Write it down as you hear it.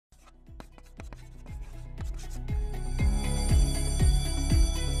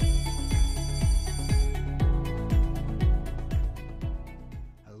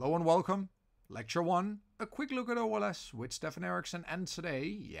and welcome. Lecture 1, a quick look at OLS with Stefan Eriksson, and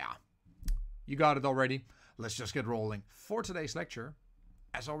today, you got it already. Let's just get rolling. For today's lecture,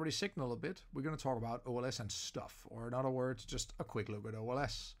 as already signaled a bit, we're going to talk about OLS and stuff, or in other words, just a quick look at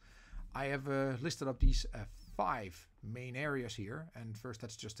OLS. I have listed up these 5 main areas here, and first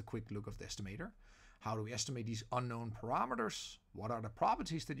that's just a quick look of the estimator. How do we estimate these unknown parameters? What are the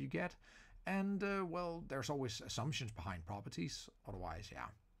properties that you get? And, well, there's always assumptions behind properties. Otherwise,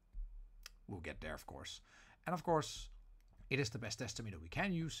 we'll get there, of course. And, of course, it is the best estimator we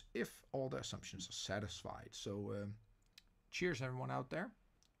can use if all the assumptions are satisfied. So, cheers, everyone out there.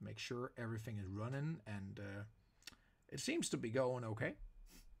 Make sure everything is running, and it seems to be going okay.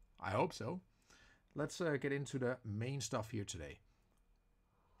 I hope so. Let's get into the main stuff here today.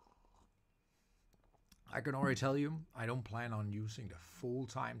 I can already tell you, I don't plan on using the full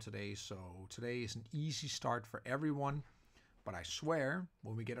time today, so today is an easy start for everyone. But I swear,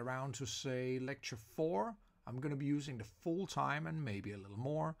 when we get around to, say, lecture 4, I'm going to be using the full time and maybe a little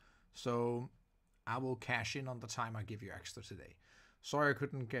more. So I will cash in on the time I give you extra today. Sorry I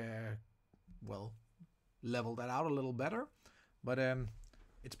couldn't, level that out a little better. But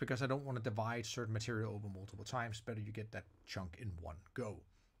it's because I don't want to divide certain material over multiple times. Better you get that chunk in one go.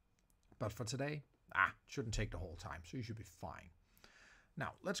 But for today, shouldn't take the whole time, so you should be fine.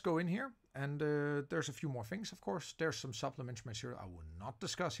 Now, let's go in here, and there's a few more things, of course. There's some supplementary material I will not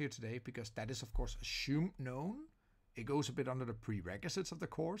discuss here today, because that is, of course, assumed known. It goes a bit under the prerequisites of the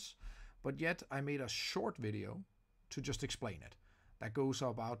course, but yet I made a short video to just explain it. That goes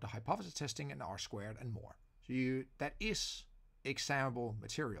about the hypothesis testing and R-squared and more. So that is examinable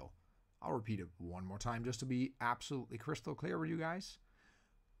material. I'll repeat it one more time just to be absolutely crystal clear with you guys.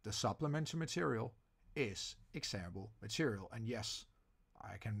 The supplementary material is examinable material. And yes,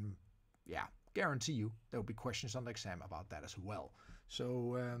 I can, guarantee you there will be questions on the exam about that as well.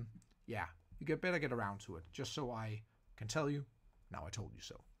 So, you better get around to it, just so I can tell you, now I told you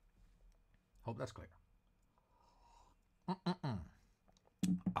so. Hope that's clear. The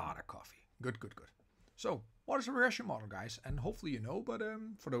coffee. Good. So, what is a regression model, guys? And hopefully you know, but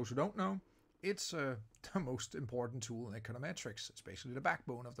for those who don't know, it's the most important tool in econometrics. It's basically the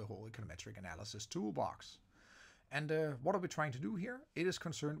backbone of the whole econometric analysis toolbox. And what are we trying to do here? It is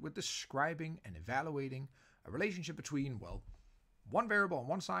concerned with describing and evaluating a relationship between, one variable on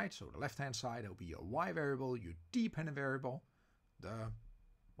one side, so the left-hand side, it'll be your y variable, your dependent variable,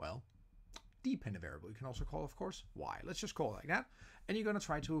 dependent variable, you can also call, of course, y. Let's just call it like that. And you're going to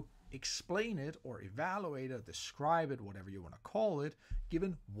try to explain it or evaluate it, describe it, whatever you want to call it,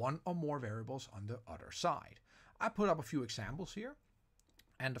 given one or more variables on the other side. I put up a few examples here.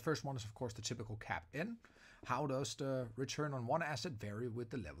 And the first one is, of course, the typical CAP-N. How does the return on one asset vary with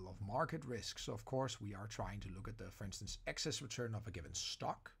the level of market risk? So, of course, we are trying to look at the, for instance, excess return of a given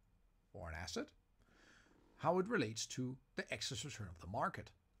stock or an asset. How it relates to the excess return of the market.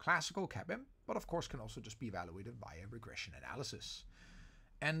 Classical CAP-M, but of course can also just be evaluated via regression analysis.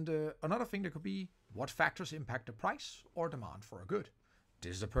 And another thing that could be what factors impact the price or demand for a good.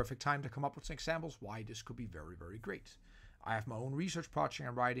 This is the perfect time to come up with some examples why this could be very, very great. I have my own research project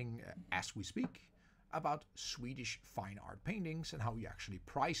I'm writing as we speak about Swedish fine art paintings and how you actually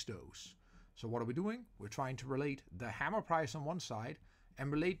price those. So what are we doing? We're trying to relate the hammer price on one side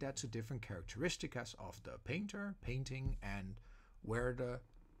and relate that to different characteristics of the painter, painting, and where the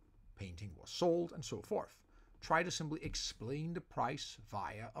painting was sold and so forth. Try to simply explain the price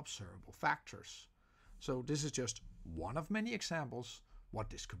via observable factors. So this is just one of many examples what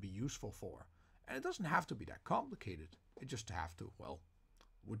this could be useful for. And it doesn't have to be that complicated. It just have to,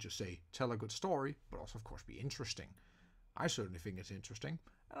 would just say tell a good story, but also of course be interesting. I certainly think it's interesting,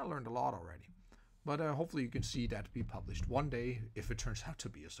 and I learned a lot already. But hopefully you can see that be published one day if it turns out to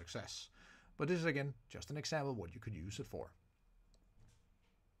be a success. But this is again just an example of what you could use it for.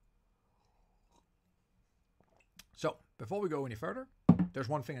 So, before we go any further, there's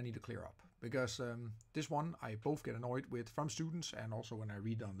one thing I need to clear up. Because this one I both get annoyed with from students and also when I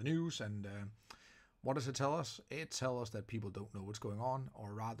read on the news. And what does it tell us? It tells us that people don't know what's going on,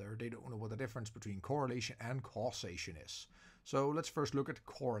 or rather, they don't know what the difference between correlation and causation is. So, let's first look at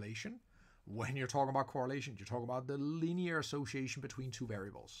correlation. When you're talking about correlation, you're talking about the linear association between two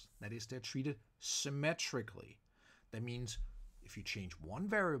variables. That is, they're treated symmetrically. That means if you change one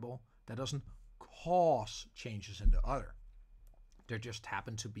variable, that doesn't cause changes in the other. They just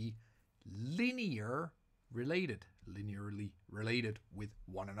happen to be linearly related with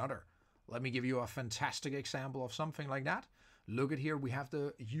one another. Let me give you a fantastic example of something like that. Look at here, we have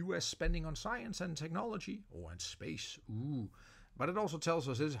the US spending on science and technology, and space. But it also tells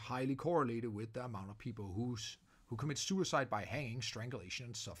us it's highly correlated with the amount of people who commits suicide by hanging, strangulation,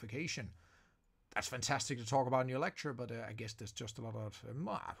 and suffocation. That's fantastic to talk about in your lecture, but I guess there's just a lot of,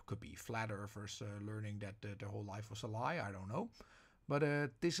 could be flat earthers learning that their whole life was a lie, I don't know.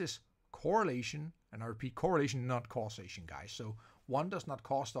 But this is correlation, and I repeat, correlation, not causation, guys. So one does not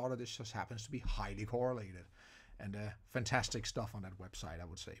cause the other, this just happens to be highly correlated. And fantastic stuff on that website, I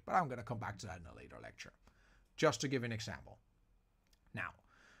would say. But I'm going to come back to that in a later lecture. Just to give an example. Now,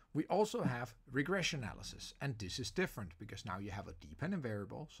 we also have regression analysis, and this is different because now you have a dependent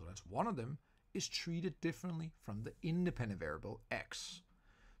variable, so that's one of them, is treated differently from the independent variable x.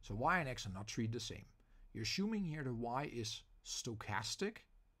 So y and x are not treated the same. You're assuming here that y is stochastic,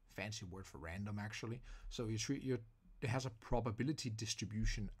 fancy word for random actually, so it has a probability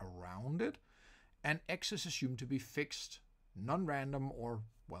distribution around it, and x is assumed to be fixed, non-random, or,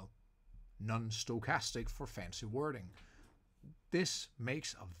 well, non-stochastic for fancy wording. This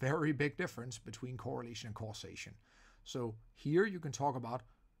makes a very big difference between correlation and causation. So here you can talk about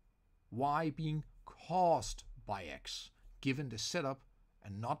y being caused by x, given the setup,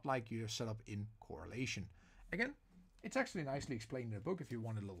 and not like your setup in correlation. Again, it's actually nicely explained in the book if you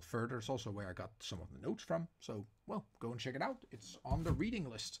want it a little further. It's also where I got some of the notes from. So, well, go and check it out. It's on the reading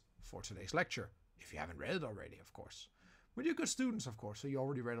list for today's lecture, if you haven't read it already, of course. But you're good students, of course, so you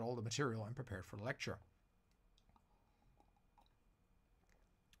already read all the material and prepared for the lecture.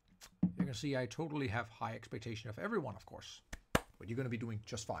 You can see I totally have high expectation of everyone, of course. But you're going to be doing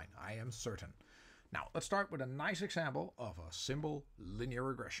just fine, I am certain. Now, let's start with a nice example of a simple linear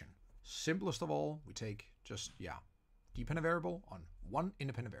regression. Simplest of all, we take just, dependent variable on one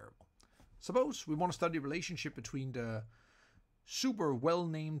independent variable. Suppose we want to study the relationship between the super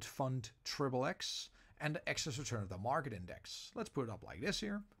well-named fund XXX and the excess return of the market index. Let's put it up like this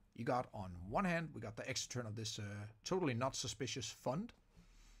here. You got on one hand, we got the excess return of this totally not suspicious fund.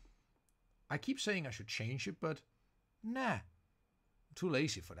 I keep saying I should change it, but nah, I'm too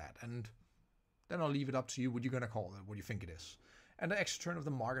lazy for that. And then I'll leave it up to you what you're going to call it, what you think it is. And the excess return of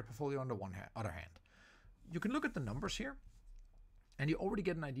the market portfolio on the other hand. You can look at the numbers here, and you already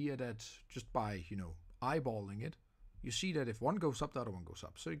get an idea that just by, eyeballing it, you see that if one goes up, the other one goes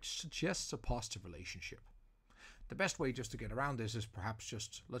up. So it suggests a positive relationship. The best way just to get around this is perhaps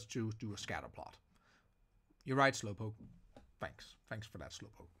just, let's do a scatter plot. You're right, Slowpoke. Thanks for that,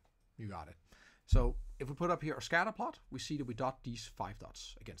 Slowpoke. You got it. So if we put up here a scatter plot, we see that we dot these 5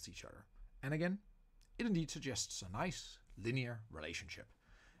 dots against each other. And again, it indeed suggests a nice linear relationship.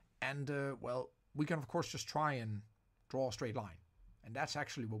 And, well, we can of course just try and draw a straight line. And that's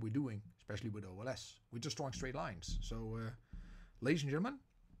actually what we're doing, especially with OLS. We're just drawing straight lines. So, ladies and gentlemen,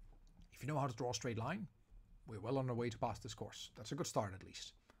 if you know how to draw a straight line, we're well on our way to pass this course. That's a good start at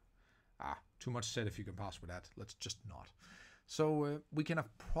least. Too much said if you can pass with that. Let's just not. So we can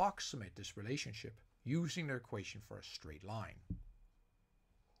approximate this relationship using the equation for a straight line.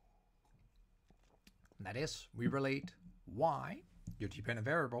 And that is, we relate y, your dependent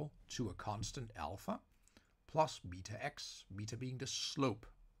variable, to a constant alpha, plus beta x, beta being the slope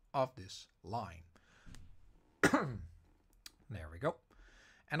of this line. There we go.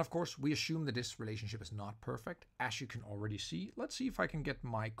 And of course, we assume that this relationship is not perfect, as you can already see. Let's see if I can get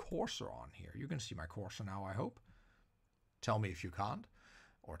my cursor on here. You can see my cursor now, I hope. Tell me if you can't,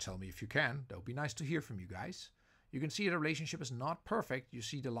 or tell me if you can. That would be nice to hear from you guys. You can see the relationship is not perfect. You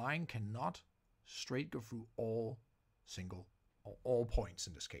see the line cannot straight go through all points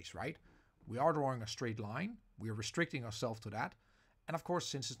in this case, right? We are drawing a straight line. We are restricting ourselves to that. And of course,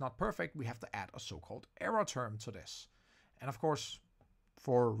 since it's not perfect, we have to add a so-called error term to this. And of course,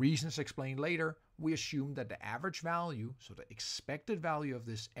 for reasons explained later, we assume that the average value, so the expected value of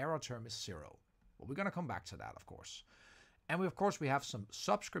this error term is 0. Well, we're going to come back to that, of course. And we, of course, we have some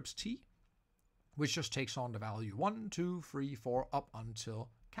subscripts t, which just takes on the value 1, 2, 3, 4, up until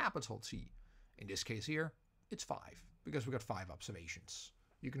capital T. In this case here, it's 5, because we got 5 observations.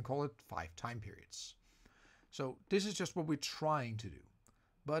 You can call it 5 time periods. So this is just what we're trying to do.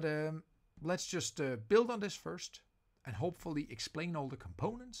 But let's just build on this first, and hopefully explain all the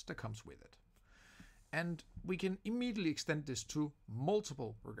components that comes with it. And we can immediately extend this to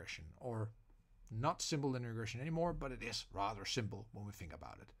multiple regression, or not simple linear regression anymore, but it is rather simple when we think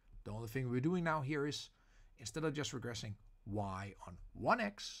about it. The only thing we're doing now here is, instead of just regressing y on one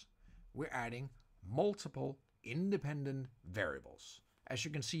x, we're adding multiple independent variables. As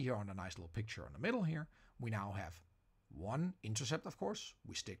you can see here on the nice little picture in the middle here, we now have one intercept, of course,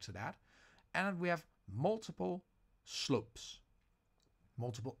 we stick to that, and we have multiple slopes,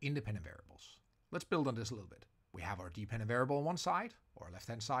 multiple independent variables. Let's build on this a little bit. We have our dependent variable on one side, or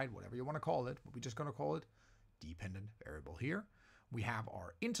left-hand side, whatever you want to call it, but we're just going to call it dependent variable here. We have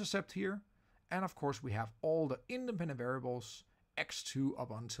our intercept here, And of course, we have all the independent variables, x2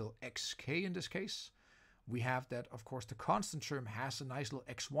 up until xk in this case. We have that, of course, the constant term has a nice little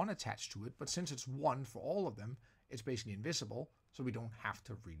x1 attached to it, but since it's 1 for all of them, it's basically invisible, so we don't have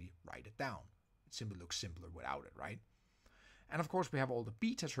to really write it down. It simply looks simpler without it, right? And of course, we have all the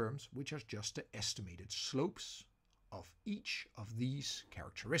beta terms, which are just the estimated slopes of each of these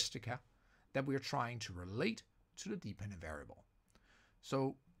characteristica that we are trying to relate to the dependent variable.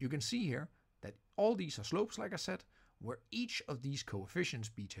 So you can see here that all these are slopes, like I said, where each of these coefficients,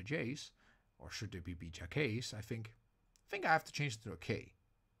 beta j's, or should they be beta k's, I think I have to change it to a k.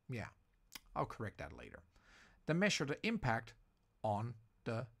 Yeah, I'll correct that later. They measure the impact on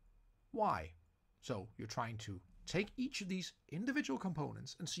the y. So you're trying to take each of these individual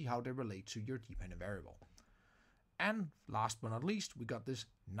components and see how they relate to your dependent variable. And last but not least, we got this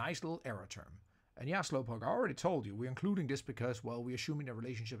nice little error term. And yeah, Slowpoke, I already told you, we're including this because, well, we're assuming the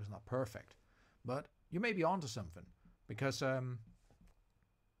relationship is not perfect. But you may be onto something, because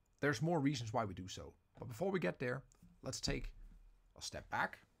there's more reasons why we do so. But before we get there, let's take a step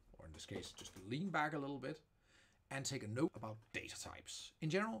back, or in this case, just lean back a little bit, and take a note about data types.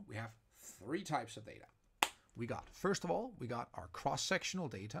 In general, we have 3 types of data. First of all, we got our cross-sectional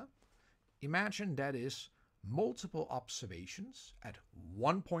data. Imagine that is multiple observations at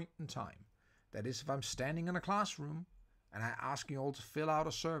one point in time. That is, if I'm standing in a classroom and I ask you all to fill out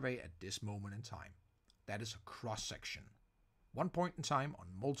a survey at this moment in time. That is a cross-section. One point in time on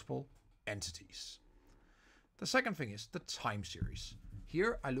multiple entities. The second thing is the time series.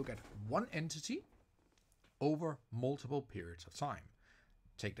 Here I look at one entity over multiple periods of time.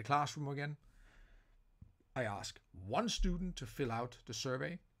 Take the classroom again. I ask one student to fill out the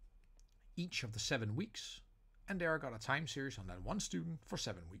survey each of the 7 weeks, and there I got a time series on that one student for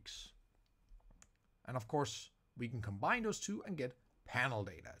 7 weeks. And of course, we can combine those two and get panel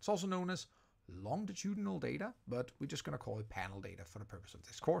data. It's also known as longitudinal data, but we're just going to call it panel data for the purpose of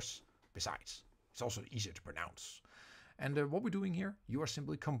this course. Besides, it's also easier to pronounce. And what we're doing here, you are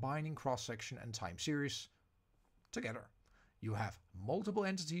simply combining cross-section and time series together. You have multiple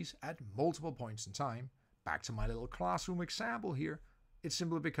entities at multiple points in time. Back to my little classroom example here, it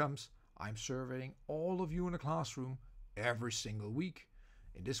simply becomes, I'm surveying all of you in the classroom every single week.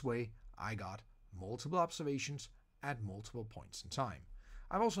 In this way, I got multiple observations at multiple points in time.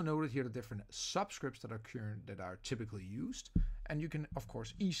 I've also noted here the different subscripts that are typically used, and you can of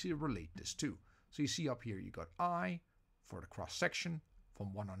course easily relate this too. So you see up here you got I for the cross section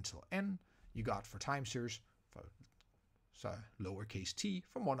from 1 until n. You got for time series for lowercase t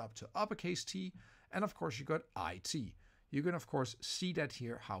from 1 up to uppercase t, and of course you got it. You can of course see that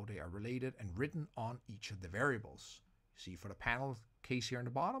here how they are related and written on each of the variables. You see for the panel case here in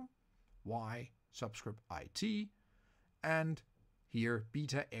the bottom, y subscript it, and here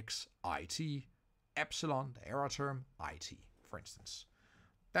beta x it, epsilon, the error term, it, for instance.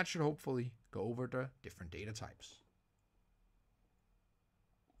 That should hopefully go over the different data types.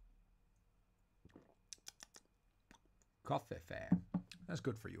 Coffee fair. That's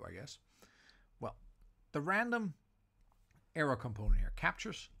good for you, I guess. Well, the random error component here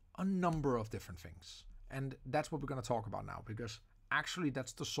captures a number of different things. And that's what we're going to talk about now, because actually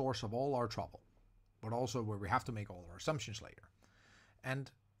that's the source of all our trouble, but also where we have to make all our assumptions later.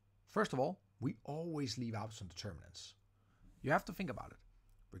 And first of all, we always leave out some determinants. You have to think about it.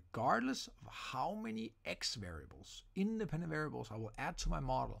 Regardless of how many x variables, independent variables I will add to my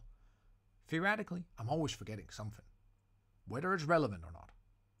model, theoretically, I'm always forgetting something, whether it's relevant or not.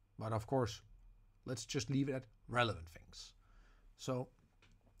 But of course, let's just leave it at relevant things. So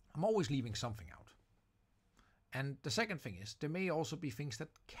I'm always leaving something out. And the second thing is, there may also be things that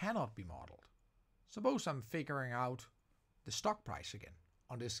cannot be modeled. Suppose I'm figuring out the stock price again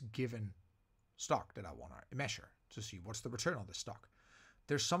on this given stock that I want to measure to see what's the return on this stock.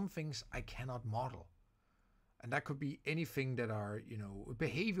 There's some things I cannot model. And that could be anything that are,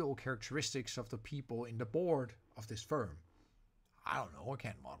 behavioral characteristics of the people in the board of this firm. I don't know, I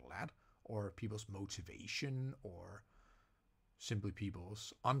can't model that. Or people's motivation, or simply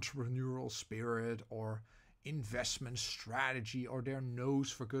people's entrepreneurial spirit, or investment strategy, or their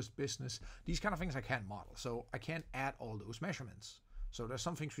nose for good business. These kind of things I can't model, so I can't add all those measurements. So there's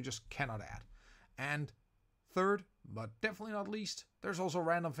some things we just cannot add. And third, but definitely not least, there's also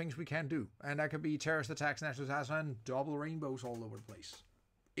random things we can do. And that could be terrorist attacks, natural disasters, and double rainbows all over the place.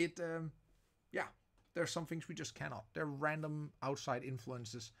 There's some things we just cannot. They're random outside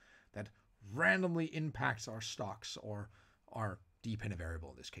influences that randomly impacts our stocks or our dependent variable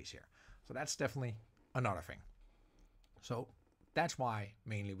in this case here. So that's definitely another thing. So that's why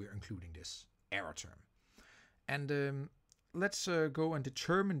mainly we're including this error term. And let's go and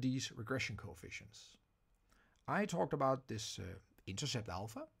determine these regression coefficients. I talked about this intercept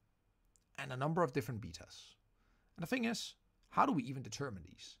alpha and a number of different betas. And the thing is, how do we even determine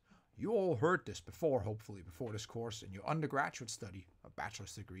these? You all heard this before, hopefully, before this course in your undergraduate study, a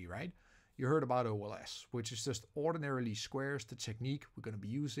bachelor's degree, right? You heard about OLS, which is just ordinary least squares, the technique we're going to be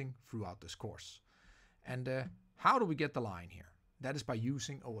using throughout this course. And how do we get the line here? That is by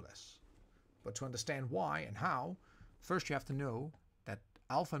using OLS. But to understand why and how, first you have to know that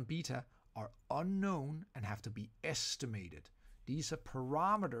alpha and beta are unknown and have to be estimated. These are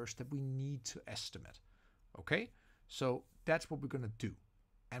parameters that we need to estimate. Okay? So that's what we're going to do.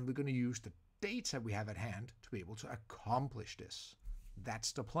 And we're going to use the data we have at hand to be able to accomplish this.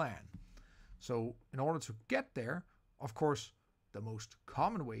 That's the plan. So in order to get there, of course, the most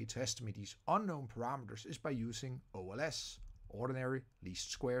common way to estimate these unknown parameters is by using OLS, ordinary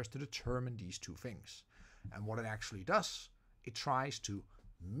least squares, to determine these two things. And what it actually does, it tries to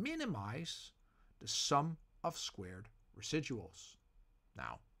minimize the sum of squared residuals.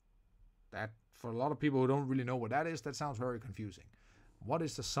 Now, that for a lot of people who don't really know what that is, that sounds very confusing. What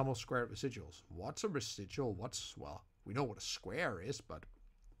is the sum of squared residuals? What's a residual? Well, we know what a square is, but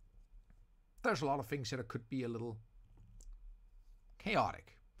there's a lot of things that could be a little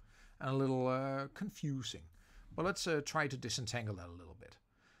chaotic and a little confusing. But let's try to disentangle that a little bit.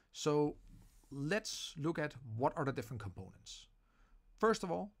 So let's look at what are the different components. First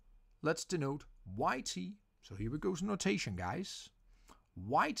of all, let's denote YT. So here we go to notation, guys.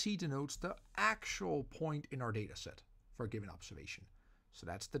 YT denotes the actual point in our data set for a given observation. So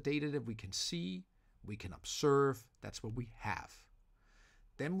that's the data that we can see, we can observe, that's what we have.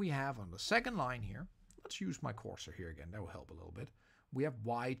 Then we have on the second line here, let's use my cursor here again, that will help a little bit. We have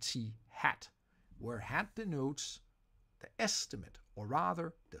YT hat, where hat denotes the estimate, or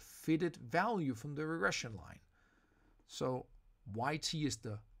rather the fitted value from the regression line. So YT is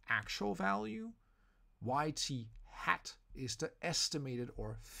the actual value, YT hat is the estimated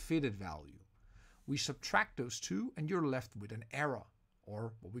or fitted value. We subtract those two and you're left with an error,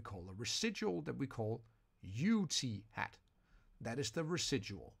 or what we call a residual that we call UT hat. That is the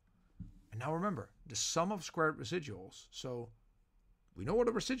residual. And now remember, the sum of squared residuals. So we know what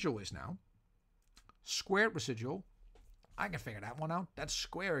a residual is now. Squared residual, I can figure that one out. That's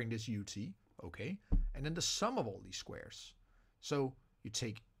squaring this UT, okay? And then the sum of all these squares. So you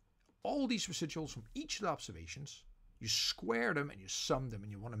take all these residuals from each of the observations, you square them and you sum them,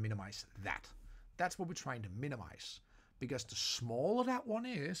 and you want to minimize that. That's what we're trying to minimize. Because the smaller that one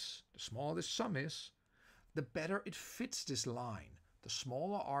is, the smaller this sum is, the better it fits this line. The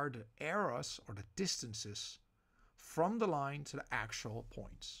smaller are the errors or the distances from the line to the actual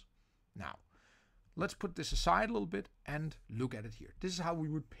points. Now, let's put this aside a little bit and look at it here. This is how we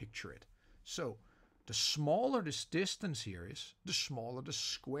would picture it. So, the smaller this distance here is, the smaller the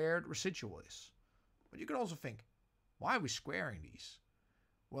squared residual is. But you could also think, why are we squaring these?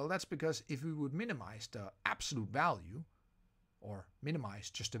 Well, that's because if we would minimize the absolute value, or minimize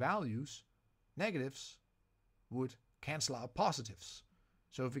just the values, negatives would cancel out positives.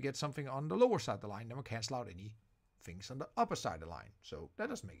 So if we get something on the lower side of the line, then we'll cancel out any things on the upper side of the line. So that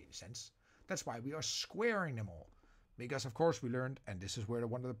doesn't make any sense. That's why we are squaring them all. Because of course we learned, and this is where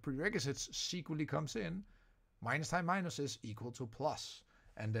one of the prerequisites secretly comes in, minus times minus is equal to plus.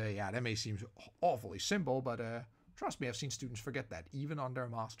 And yeah, that may seem awfully simple, but trust me, I've seen students forget that, even on their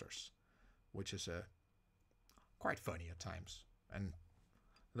masters, which is quite funny at times. And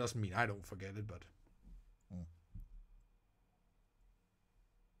it doesn't mean I don't forget it, but...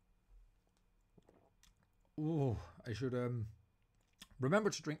 Ooh, I should remember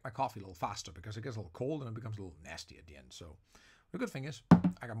to drink my coffee a little faster, because it gets a little cold and it becomes a little nasty at the end. So the good thing is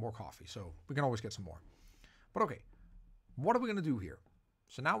I got more coffee, so we can always get some more. But okay, what are we going to do here?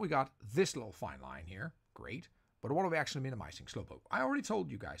 So now we got this little fine line here. Great. But what are we actually minimizing? Slope. I already told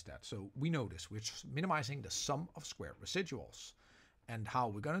you guys that, so we know this. We're minimizing the sum of squared residuals. And how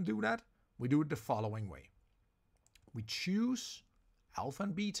we're going to do that? We do it the following way. We choose alpha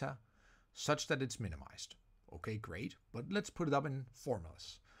and beta such that it's minimized. Okay, great. But let's put it up in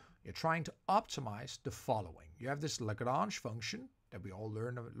formulas. You're trying to optimize the following. You have this Lagrange function that we all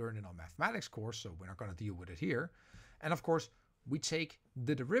learn in our mathematics course, so we're not going to deal with it here. And of course, we take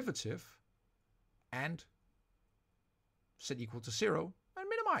the derivative and set equal to 0 and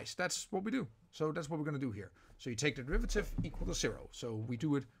minimize. That's what we do. So that's what we're going to do here. So you take the derivative equal to 0. So we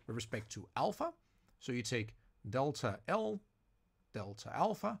do it with respect to alpha. So you take delta L, delta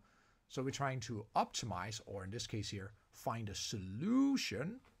alpha. So we're trying to optimize, or in this case here, find a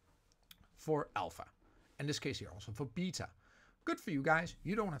solution for alpha. In this case here also for beta. good for you guys.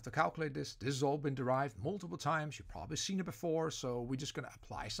 You don't have to calculate this. This has all been derived multiple times. You've probably seen it before. So we're just going to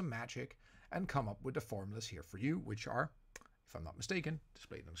apply some magic and come up with the formulas here for you, which are, if I'm not mistaken,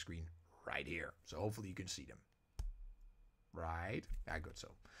 displayed on the screen right here. So hopefully you can see them. Right? Yeah, good.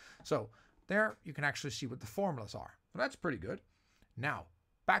 So there you can actually see what the formulas are. So that's pretty good. Now,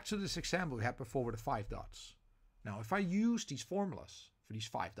 back to this example we had before with the 5 dots. Now, if I use these formulas for these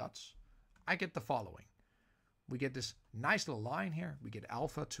 5 dots, I get the following. We get this nice little line here. We get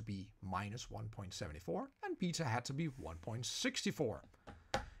alpha to be minus 1.74 and beta had to be 1.64.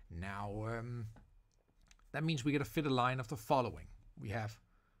 Now, that means we get a fitted line of the following. We have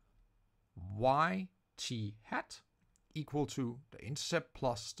yt hat equal to the intercept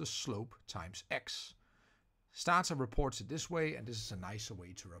plus the slope times x. Stata reports it this way, and this is a nicer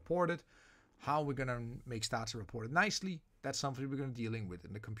way to report it. How we're going to make Stata report it nicely, that's something we're going to be dealing with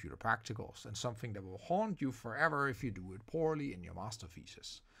in the computer practicals, and something that will haunt you forever if you do it poorly in your master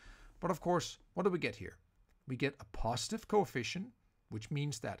thesis. But of course, what do we get here? We get a positive coefficient, which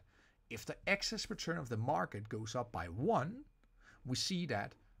means that if the excess return of the market goes up by 1, we see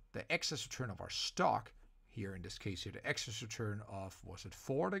that the excess return of our stock, here in this case here, the excess return of, was it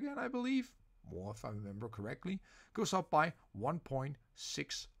Ford again, I believe? More if I remember correctly, goes up by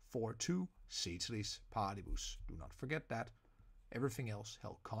 1.642 ceteris paribus. Do not forget that. Everything else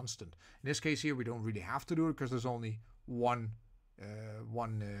held constant. In this case here, we don't really have to do it because there's only one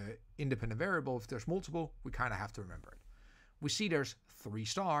independent variable. If there's multiple, we kind of have to remember it. We see there's 3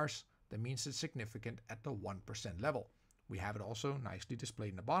 stars. That means it's significant at the 1% level. We have it also nicely displayed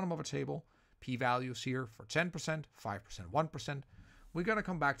in the bottom of a table. P-values here for 10%, 5%, 1%. We're going to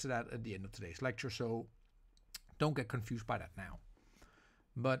come back to that at the end of today's lecture, so don't get confused by that now.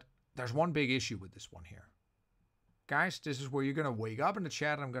 But there's one big issue with this one here. Guys, this is where you're going to wake up in the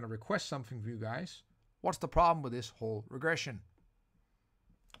chat and I'm going to request something for you guys. What's the problem with this whole regression?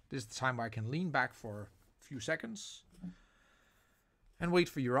 This is the time where I can lean back for a few seconds and wait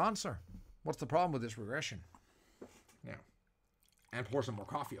for your answer. What's the problem with this regression? Yeah. And pour some more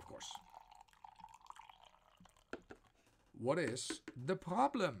coffee, of course. What is the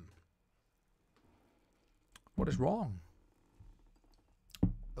problem? What is wrong?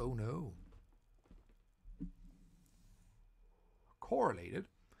 Oh no. Correlated.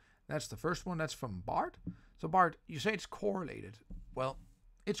 That's the first one. That's from Bart. So Bart, you say it's correlated. Well,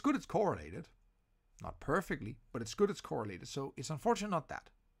 it's good it's correlated. Not perfectly, but it's good it's correlated. So it's unfortunate not that.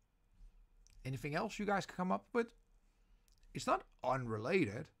 Anything else you guys can come up with? It's not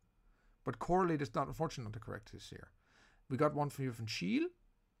unrelated, but correlated is not, unfortunately, not the correct this here. We got one from you from Schiel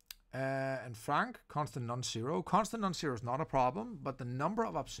and Frank, constant non-zero. Constant non-zero is not a problem, but the number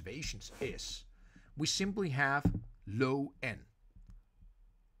of observations is. We simply have low n,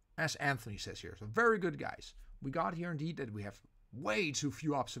 as Anthony says here. So very good, guys. We got here indeed that we have way too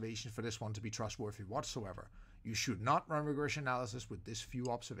few observations for this one to be trustworthy whatsoever. You should not run regression analysis with this few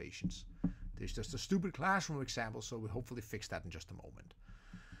observations. This is just a stupid classroom example, so we'll hopefully fix that in just a moment.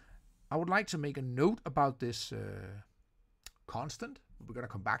 I would like to make a note about this constant. We're going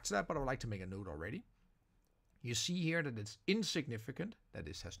to come back to that, but I would like to make a note already. You see here that it's insignificant, that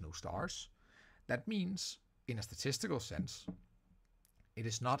this has no stars. That means, in a statistical sense, it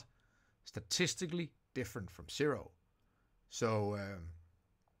is not statistically different from 0. So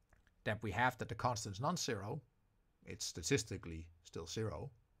that we have that the constant is non-zero, it's statistically still 0,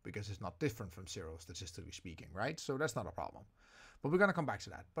 because it's not different from 0, statistically speaking, right? So that's not a problem. But we're going to come back to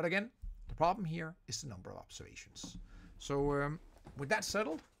that. But again, the problem here is the number of observations. So with that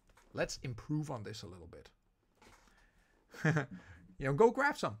settled, let's improve on this a little bit. Go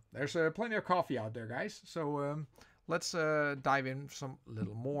grab some. There's plenty of coffee out there, guys. So let's dive in some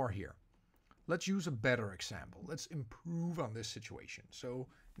little more here. Let's use a better example. Let's improve on this situation. So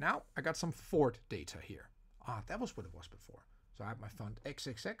now I got some Ford data here. That was what it was before. So I have my fund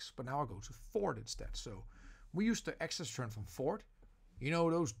XXX, but now I'll go to Ford instead. So we use the excess return from Ford. You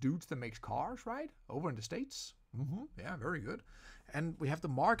know those dudes that makes cars, right? Over in the States. Yeah, very good. And we have the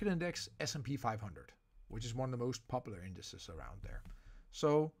market index S&P 500, which is one of the most popular indices around there.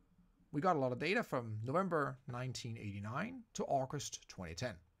 So we got a lot of data from November 1989 to August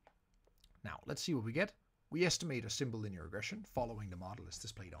 2010. Now, let's see what we get. We estimate a simple linear regression following the model as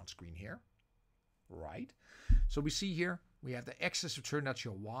displayed on screen here. Right. So we see here, we have the excess return, that's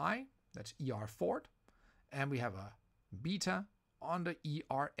your Y, that's ER Ford, and we have a beta on the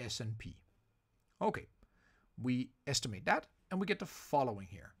ER S&P. Okay, we estimate that, and we get the following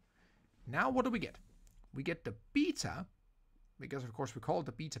here. Now what do we get? We get the beta, because of course we call it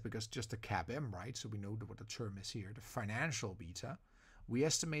the beta because just the cap M, right? So we know what the term is here, the financial beta. We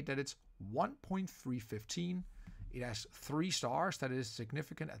estimate that it's 1.315, It has 3 stars, that is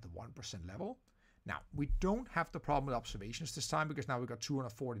significant at the 1% level. Now, we don't have the problem with observations this time because now we've got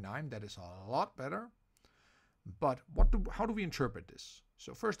 249. That is a lot better. But how do we interpret this?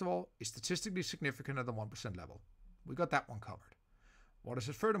 So first of all, it's statistically significant at the 1% level. We got that one covered. What does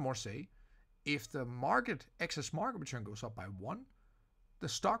it furthermore say? If the excess market return goes up by 1, the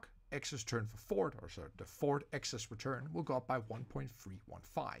stock excess return for Ford, or sorry, the Ford excess return will go up by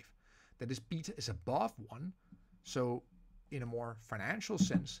 1.315. That is, beta is above 1. So in a more financial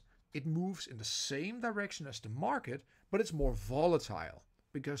sense, it moves in the same direction as the market, but it's more volatile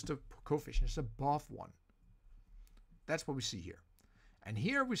because the coefficient is above 1. That's what we see here. And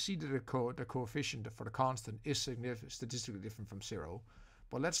here we see that the coefficient for the constant is statistically different from 0.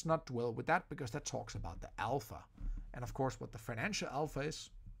 But let's not dwell with that because that talks about the alpha. And of course, what the financial alpha is,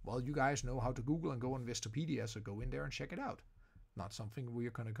 well, you guys know how to Google and go on Investopedia, so go in there and check it out. Not something we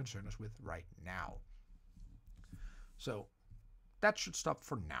are going to concern us with right now. So that should stop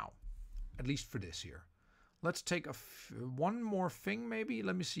for now, at least for this here. Let's take one more thing maybe.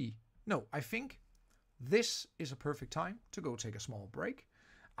 Let me see. No, I think this is a perfect time to go take a small break.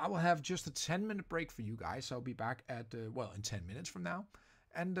 I will have just a 10-minute break for you guys. I'll be back at, in 10 minutes from now.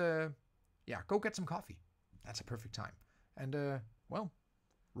 And yeah, go get some coffee. That's a perfect time. And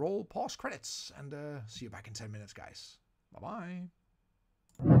roll pause credits. And see you back in 10 minutes, guys. Bye-bye.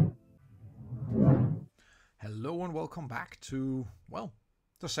 Hello and welcome back to,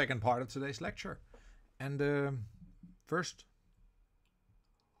 the second part of today's lecture. And first,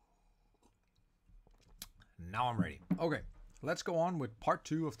 now I'm ready. Okay, let's go on with part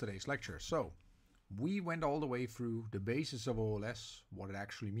 2 of today's lecture. So, we went all the way through the basis of OLS, what it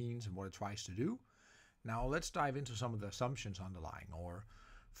actually means and what it tries to do. Now let's dive into some of the assumptions underlying, or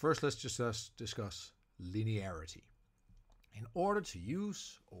first let's just discuss linearity. In order to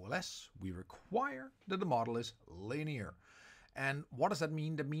use OLS, we require that the model is linear. And what does that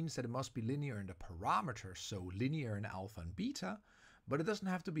mean? That means that it must be linear in the parameters, so linear in alpha and beta, but it doesn't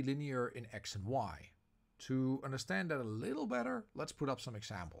have to be linear in x and y. To understand that a little better, let's put up some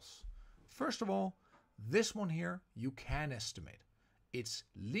examples. First of all, this one here, you can estimate. It's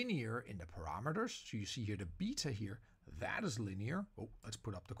linear in the parameters, so you see here the beta here, that is linear. Oh, let's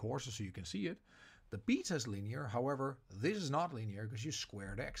put up the cursor so you can see it. The beta is linear, however, this is not linear because you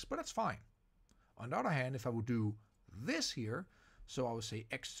squared x, but that's fine. On the other hand, if I would do this here, so I would say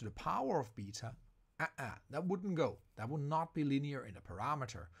x to the power of beta, that wouldn't go. That would not be linear in the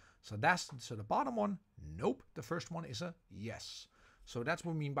parameter. So the bottom one, nope. The first one is a yes. So that's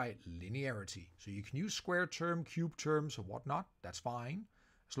what we mean by linearity. So you can use square term, cube terms, or whatnot. That's fine,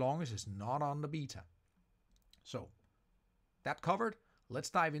 as long as it's not on the beta. So that covered, let's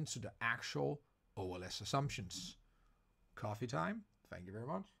dive into the actual OLS assumptions. Coffee time. Thank you very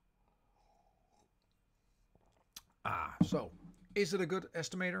much. So is it a good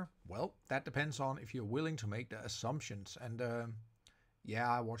estimator? Well, that depends on if you're willing to make the assumptions. And yeah,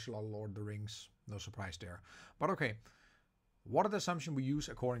 I watch a lot of Lord of the Rings. No surprise there. But okay, what are the assumptions we use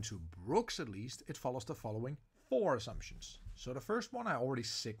according to Brooks at least? It follows the following 4 assumptions. So the first one I already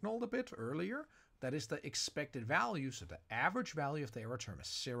signaled a bit earlier. That is the expected value. So the average value of the error term is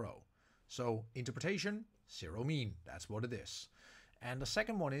 0. So interpretation, 0 mean. That's what it is. And the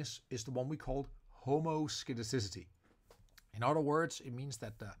second one is the one we called homoscedasticity. In other words, it means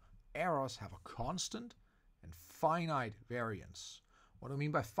that the errors have a constant and finite variance. What do I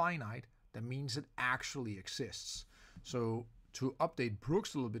mean by finite? That means it actually exists. So to update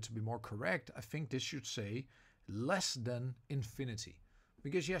Brooks a little bit to be more correct, I think this should say less than infinity.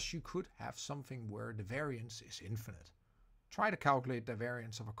 Because yes, you could have something where the variance is infinite. Try to calculate the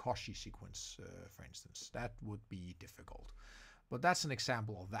variance of a Cauchy sequence, for instance. That would be difficult. But that's an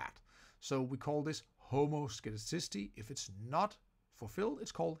example of that. So we call this homoscedasticity. If it's not fulfilled,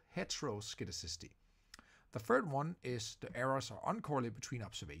 it's called heteroscedasticity. The third one is the errors are uncorrelated between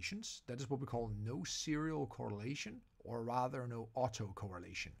observations. That is what we call no serial correlation, or rather no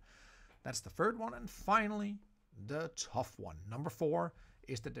autocorrelation. That's the third one. And finally, the tough one. Number 4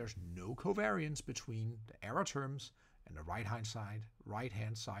 is that there's no covariance between the error terms and the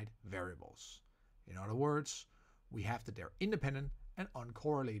right-hand side variables. In other words, we have that they're independent and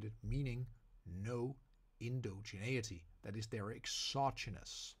uncorrelated, meaning no endogeneity. That is, they're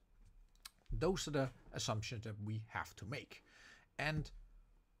exogenous. Those are the assumptions that we have to make. And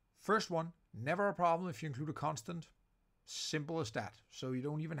first one, never a problem if you include a constant. Simple as that. So you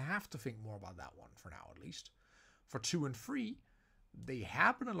don't even have to think more about that one for now, at least. For 2 and 3, they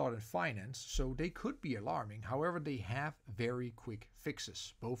happen a lot in finance, so they could be alarming. However, they have very quick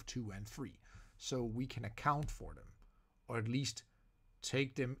fixes, both 2 and 3. So we can account for them, or at least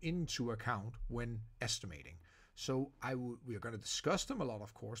take them into account when estimating. So we are going to discuss them a lot,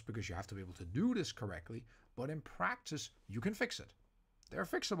 of course, because you have to be able to do this correctly. But in practice, you can fix it. They're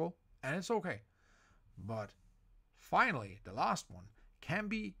fixable, and it's okay. But finally, the last one can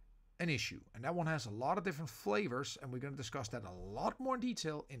be an issue, and that one has a lot of different flavors, and we're going to discuss that a lot more in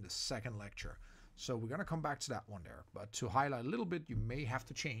detail in the second lecture. So we're going to come back to that one there. But to highlight a little bit, you may have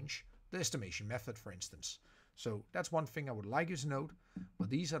to change the estimation method, for instance. So that's one thing I would like you to note, but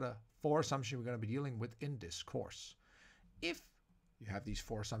these are the 4 assumptions we're going to be dealing with in this course. If you have these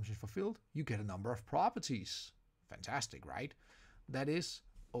 4 assumptions fulfilled, you get a number of properties. Fantastic, right? That is,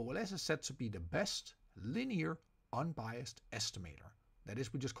 OLS is said to be the best linear unbiased estimator. That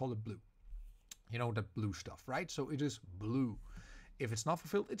is, we just call it blue. You know, that blue stuff, right? So it is blue. If it's not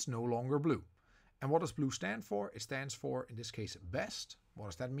fulfilled, it's no longer blue. And what does blue stand for? It stands for, in this case, best. What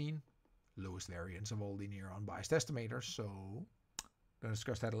does that mean? Lowest variance of all linear unbiased estimators. So I'm going to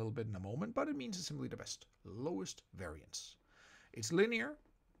discuss that a little bit in a moment, but it means it's simply the best. Lowest variance. It's linear.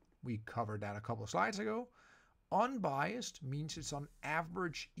 We covered that a couple of slides ago. Unbiased means it's on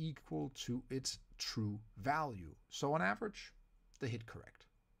average equal to its true value. So on average, they hit correct.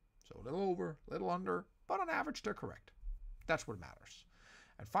 So a little over, a little under, but on average, they're correct. That's what matters.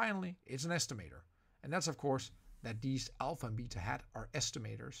 And finally, it's an estimator. And that's, of course, that these alpha and beta hat are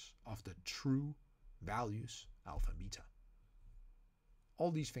estimators of the true values alpha and beta.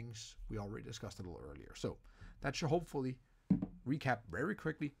 All these things we already discussed a little earlier. So that should hopefully recap very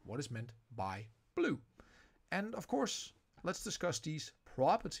quickly what is meant by blue. And of course, let's discuss these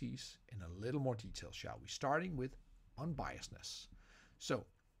properties in a little more detail, shall we? Starting with unbiasedness. So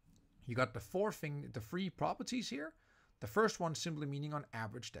you got the 3 properties here. The first one simply meaning on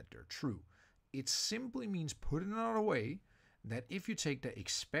average that they're true. It simply means, put it another way, that if you take the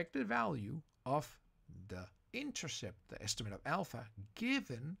expected value of the intercept, the estimate of alpha,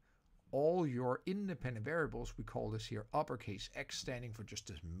 given all your independent variables, we call this here uppercase X, standing for just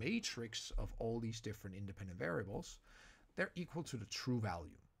this matrix of all these different independent variables, they're equal to the true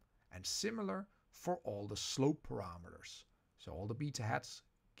value. And similar for all the slope parameters. So all the beta hats,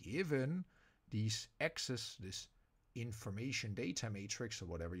 given these X's, this information data matrix or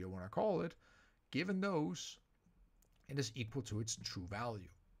whatever you want to call it, given those, it is equal to its true value.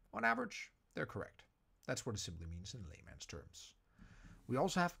 On average, they're correct. That's what it simply means in layman's terms. We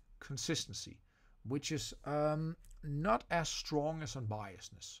also have consistency, which is not as strong as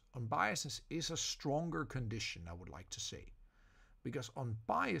unbiasedness. Unbiasedness is a stronger condition, I would like to say, because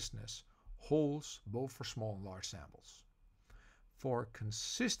unbiasedness holds both for small and large samples. For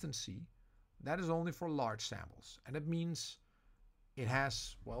consistency, that is only for large samples, and it means it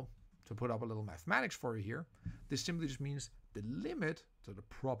has, well, to put up a little mathematics for you here, this simply just means the limit, so the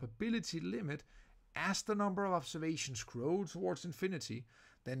probability limit, as the number of observations grows towards infinity,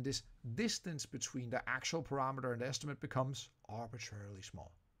 then this distance between the actual parameter and the estimate becomes arbitrarily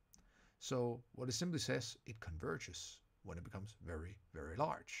small. So what it simply says, it converges when it becomes very, very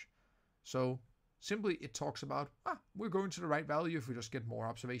large. So simply it talks about, we're going to the right value if we just get more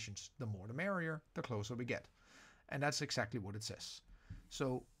observations. The more the merrier, the closer we get. And that's exactly what it says.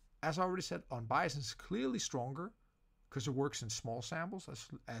 So as I already said, unbiased is clearly stronger because it works in small samples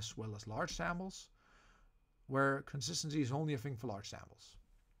as well as large samples, where consistency is only a thing for large samples.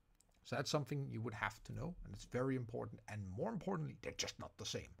 So that's something you would have to know, and it's very important. And more importantly, they're just not the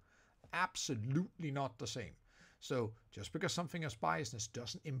same. Absolutely not the same. So just because something has biasness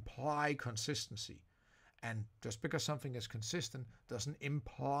doesn't imply consistency. And just because something is consistent doesn't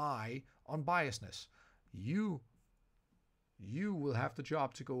imply unbiasedness. You will have the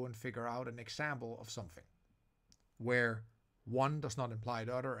job to go and figure out an example of something where one does not imply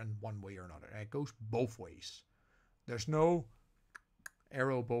the other and one way or another. And it goes both ways. There's no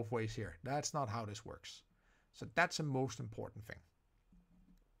arrow both ways here. That's not how this works. So that's the most important thing.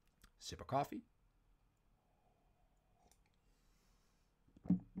 Sip of coffee.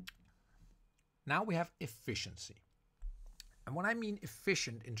 Now we have efficiency. And when I mean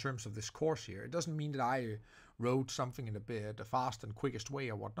efficient in terms of this course here, it doesn't mean that I wrote something in the fast and quickest way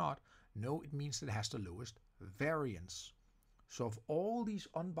or whatnot. No, it means that it has the lowest variance. So of all these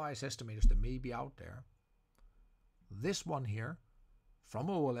unbiased estimators that may be out there, this one here from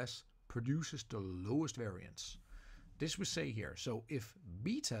OLS produces the lowest variance. This we say here. So if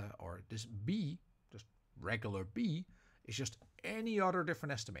beta, or this B, just regular B, is just any other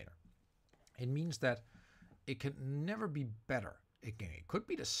different estimator, it means that it can never be better. It could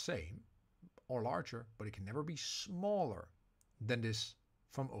be the same or larger, but it can never be smaller than this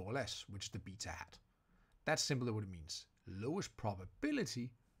from OLS, which is the beta hat. That's simply what it means. Lowest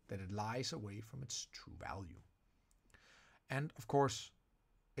probability that it lies away from its true value. And of course,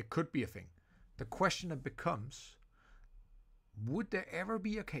 it could be a thing the question that becomes, would there ever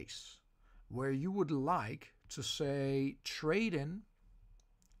be a case where you would like to say trade in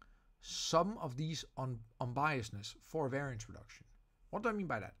some of these unbiasedness for variance reduction? What do I mean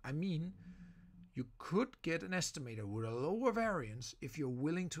by that? I mean, you could get an estimator with a lower variance if you're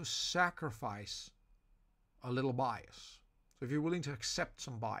willing to sacrifice a little bias. So if you're willing to accept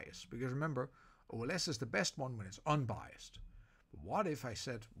some bias, because remember, OLS is the best one when it's unbiased. But what if I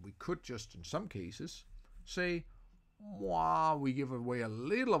said we could just, in some cases, say, wow, we give away a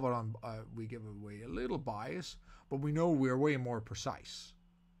little bias, but we know we're way more precise,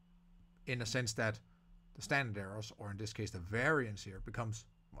 in the sense that the standard errors, or in this case the variance here, becomes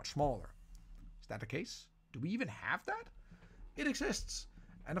much smaller. Is that the case? Do we even have that? It exists.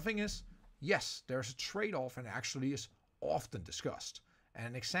 And the thing is, yes, there's a trade-off, and actually is often discussed. And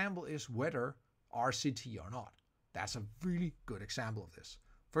an example is whether RCT or not. That's a really good example of this.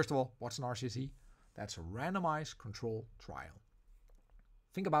 First of all, what's an RCT? That's a randomized control trial.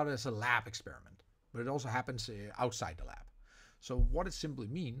 Think about it as a lab experiment, but it also happens outside the lab. So what it simply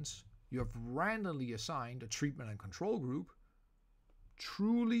means, you have randomly assigned a treatment and control group,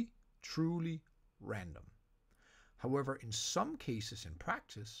 truly random. However, in some cases in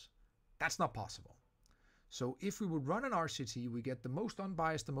practice, that's not possible. So if we would run an RCT, we get the most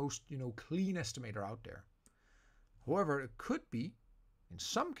unbiased, the most clean estimator out there. However, it could be, in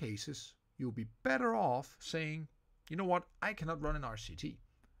some cases, you'll be better off saying, you know what, I cannot run an RCT.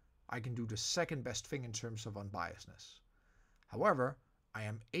 I can do the second best thing in terms of unbiasedness. However, I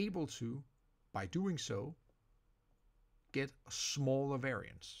am able to, by doing so, get a smaller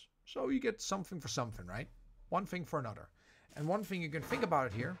variance. So you get something for something, right? One thing for another. And one thing you can think about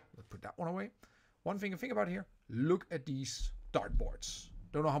it here, let's put that one away. One thing to think about here, look at these dartboards.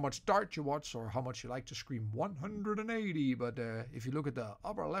 Don't know how much dart you watch or how much you like to scream 180, but if you look at the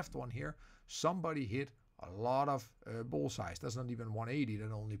upper left one here, somebody hit a lot of bullseyes. That's not even 180,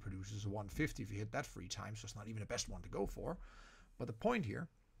 that only produces 150 if you hit that 3 times, so it's not even the best one to go for. But the point here,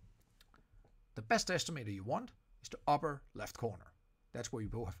 the best estimator you want is the upper left corner. That's where you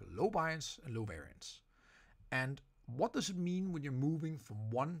both have low bias and low variance. And what does it mean when you're moving from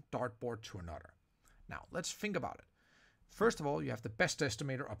one dartboard to another? Now, let's think about it. First of all, you have the best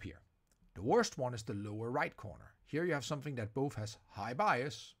estimator up here. The worst one is the lower right corner. Here you have something that both has high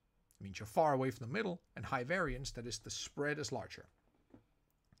bias, means you're far away from the middle, and high variance, that is the spread is larger.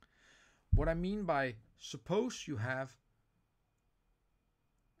 What I mean by, suppose you have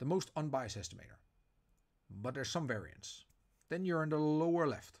the most unbiased estimator, but there's some variance. Then you're in the lower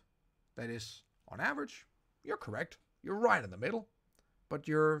left. That is, on average, you're correct. You're right in the middle, but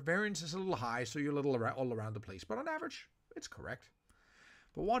your variance is a little high, so you're a little all around the place. But on average, it's correct.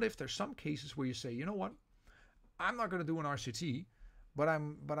 But what if there's some cases where you say, you know what, I'm not going to do an RCT, but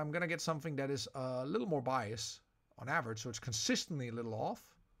I'm going to get something that is a little more biased on average, so it's consistently a little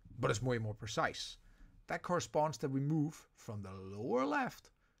off, but it's way more precise. That corresponds that we move from the lower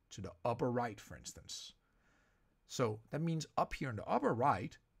left to the upper right, for instance. So that means up here in the upper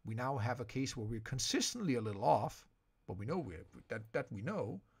right, we now have a case where we're consistently a little off, but we know that we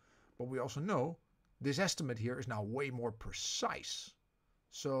know, but we also know this estimate here is now way more precise.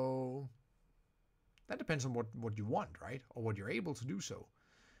 So that depends on what you want, right? Or what you're able to do so.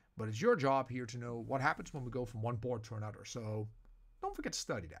 But it's your job here to know what happens when we go from one board to another. So don't forget to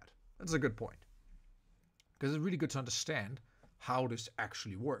study that. That's a good point. Because it's really good to understand how this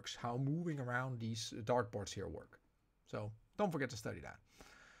actually works, how moving around these dartboards here work. So don't forget to study that.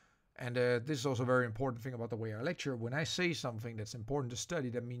 And this is also a very important thing about the way I lecture. When I say something that's important to study,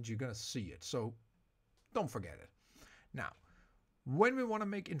 that means you're going to see it. So don't forget it. Now, when we want to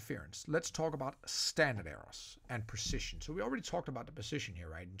make inference, let's talk about standard errors and precision. So we already talked about the precision here,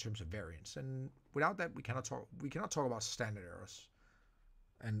 right, in terms of variance. And without that, we cannot talk about standard errors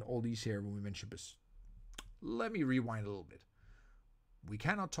and all these here when we mention this. Let me rewind a little bit. We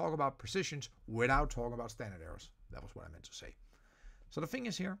cannot talk about precisions without talking about standard errors. That was what I meant to say. So the thing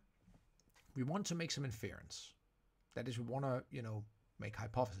is here, we want to make some inference. That is, we want to, make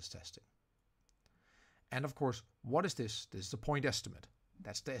hypothesis testing. And of course, what is this? This is the point estimate.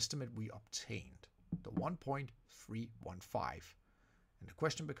 That's the estimate we obtained, the 1.315. And the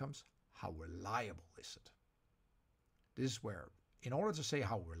question becomes, how reliable is it? This is where, in order to say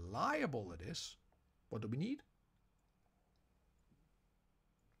how reliable it is, what do we need?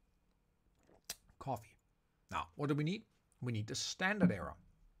 Coffee. Now, what do we need? We need the standard error.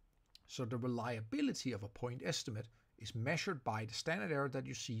 So the reliability of a point estimate is measured by the standard error that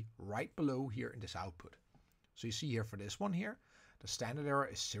you see right below here in this output. So you see here for this one here, the standard error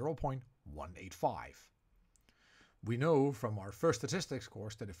is 0.185. We know from our first statistics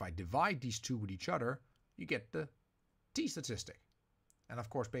course that if I divide these two with each other, you get the t-statistic. And of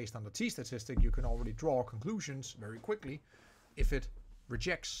course, based on the t-statistic, you can already draw conclusions very quickly if it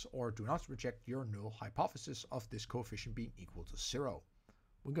rejects or do not reject your null hypothesis of this coefficient being equal to 0.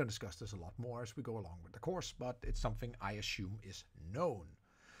 We're going to discuss this a lot more as we go along with the course, but it's something I assume is known.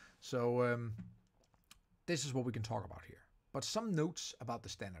 So this is what we can talk about here. But some notes about the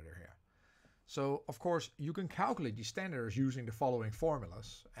standard error here. So of course, you can calculate these standard errors using the following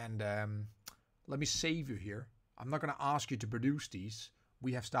formulas. And let me save you here. I'm not going to ask you to produce these.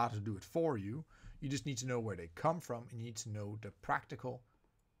 We have started to do it for you. You just need to know where they come from, and you need to know the practical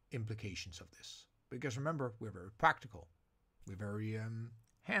implications of this. Because remember, we're very practical. We're very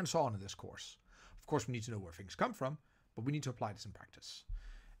hands-on in this course. Of course, we need to know where things come from, but we need to apply this in practice.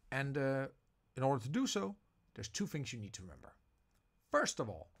 And in order to do so, there's two things you need to remember. First of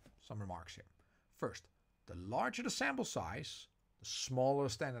all, some remarks here. First, the larger the sample size, the smaller the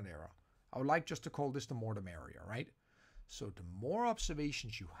standard error. I would like just to call this the more the merrier, right? So the more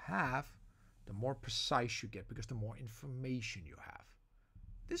observations you have, the more precise you get, because the more information you have.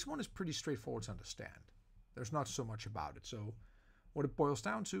 This one is pretty straightforward to understand. There's not so much about it. So what it boils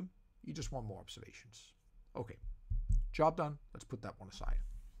down to, you just want more observations. Okay, job done. Let's put that one aside.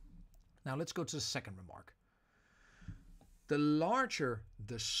 Now let's go to the second remark. The larger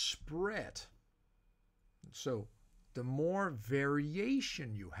the spread, so the more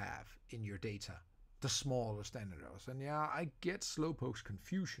variation you have in your data, the smaller standard errors. And yeah, I get Slowpoke's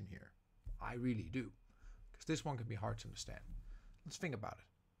confusion here. I really do. Because this one can be hard to understand. Let's think about it.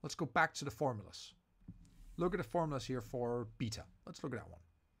 Let's go back to the formulas. Look at the formulas here for beta. Let's look at that one.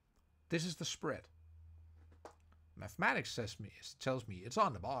 This is the spread. Mathematics tells me it's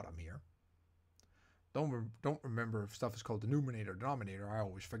on the bottom here. Don't remember if stuff is called denominator or denominator. I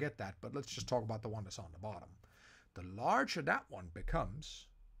always forget that. But let's just talk about the one that's on the bottom. The larger that one becomes,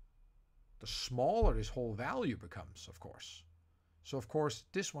 the smaller this whole value becomes, of course. So, of course,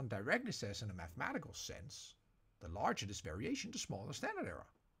 this one directly says in a mathematical sense, the larger this variation, the smaller the standard error.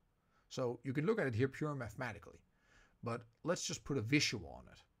 So you can look at it here pure mathematically. But let's just put a visual on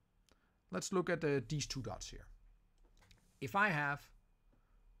it. Let's look at these two dots here. If I have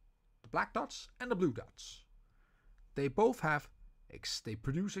the black dots and the blue dots, they both have, they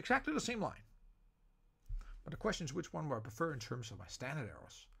produce exactly the same line. But the question is which one would I prefer in terms of my standard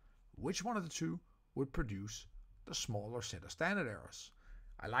errors? Which one of the two would produce the smaller set of standard errors?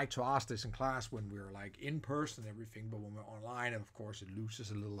 I like to ask this in class when we're like in person and everything, but when we're online, of course, it loses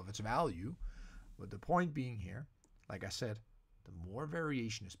a little of its value. But the point being here, like I said, the more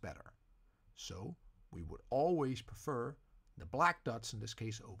variation is better. So we would always prefer the black dots in this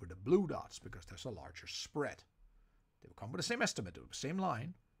case over the blue dots because there's a larger spread. They will come with the same estimate, with the same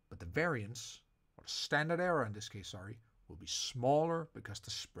line, but the variance, or the standard error in this case, sorry, will be smaller because the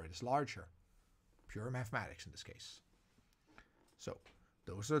spread is larger. Pure mathematics in this case. So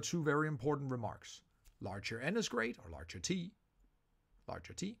those are two very important remarks. Larger n is great, or larger t,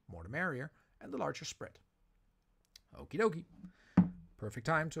 more the merrier, and the larger spread. Okie dokie. Perfect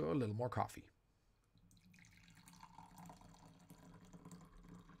time to a little more coffee.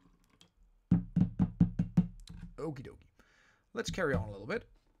 Okie dokie. Let's carry on a little bit.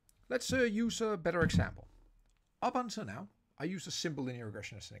 Let's use a better example. Up until now, I used a simple linear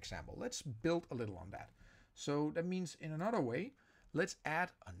regression as an example. Let's build a little on that. So that means in another way, let's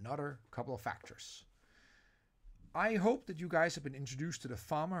add another couple of factors. I hope that you guys have been introduced to the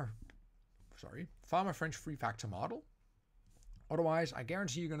Farmer French free factor model. Otherwise, I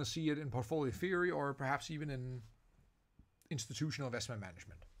guarantee you're going to see it in portfolio theory or perhaps even in institutional investment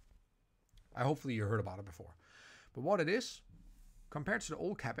management. Hopefully you heard about it before. But what it is, compared to the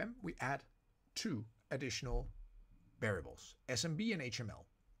old CAPM, we add two additional variables, SMB and HML.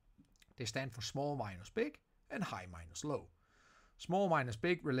 They stand for small minus big and high minus low. Small minus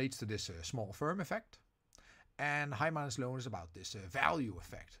big relates to this small firm effect, and high minus low is about this value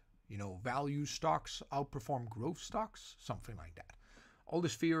effect. You know, value stocks outperform growth stocks, something like that. All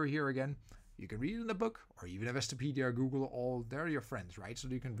this theory here again, you can read it in the book, or even Investopedia or Google, they're your friends, right? So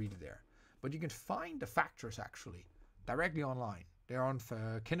you can read it there. But you can find the factors actually directly online. They're on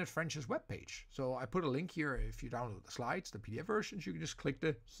Kenneth French's webpage. So I put a link here. If you download the slides, the PDF versions, you can just click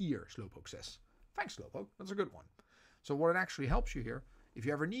the here, Slowpoke says. Thanks, Slowpoke. That's a good one. So what it actually helps you here, if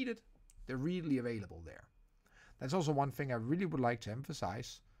you ever need it, they're readily available there. That's also one thing I really would like to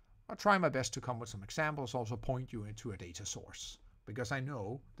emphasize. I'll try my best to come with some examples, also point you into a data source. Because I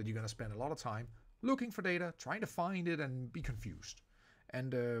know that you're going to spend a lot of time looking for data, trying to find it and be confused.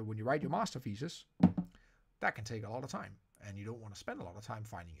 And when you write your master thesis, that can take a lot of time. And you don't want to spend a lot of time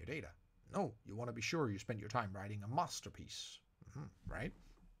finding your data. No, you want to be sure you spend your time writing a masterpiece, right?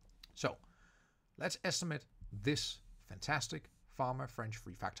 So let's estimate this fantastic Farmer-French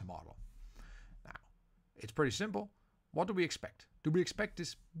free factor model. Now, it's pretty simple. What do we expect? Do we expect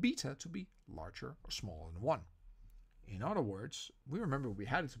this beta to be larger or smaller than 1? In other words, we remember we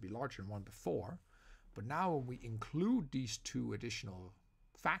had it to be larger than 1 before, but now when we include these two additional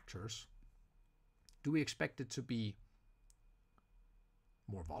factors, do we expect it to be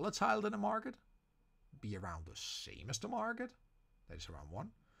more volatile than the market, be around the same as the market, that is around 1,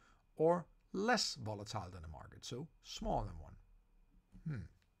 or less volatile than the market, so smaller than 1?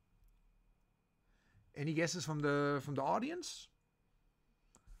 Any guesses from the audience?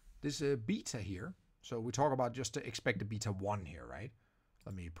 This beta here, so we talk about just the expected beta 1 here, right?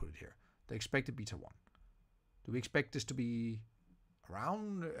 Let me put it here. The expected beta 1. Do we expect this to be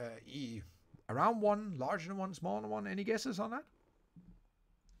around 1, larger than 1, smaller than 1? Any guesses on that?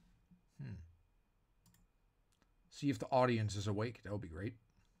 See if the audience is awake. That would be great.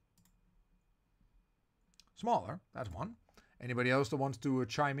 Smaller, that's 1. Anybody else that wants to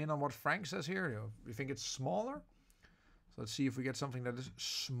chime in on what Frank says here? You think it's smaller? So let's see if we get something that is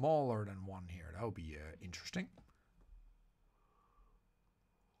smaller than 1 here. That would be interesting.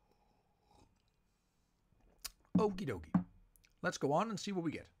 Okie dokie. Let's go on and see what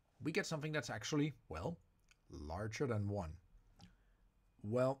we get. We get something that's actually, well, larger than 1.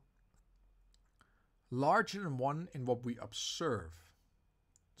 Well, larger than 1 in what we observe.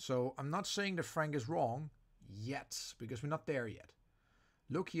 So I'm not saying that Frank is wrong yet, because we're not there yet.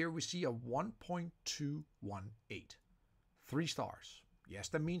 Look here, we see a 1.218. 3 stars. Yes,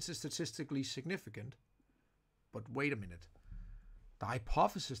 that means it's statistically significant. But wait a minute. The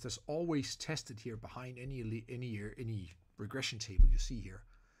hypothesis that's always tested here behind any regression table you see here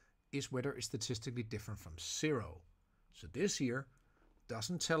is whether it's statistically different from 0. So this here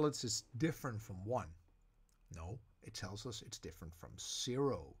doesn't tell us it's different from 1. No, it tells us it's different from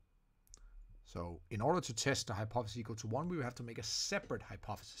 0. So in order to test the hypothesis equal to 1, we will have to make a separate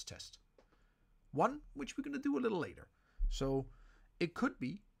hypothesis test. 1, which we're going to do a little later. So it could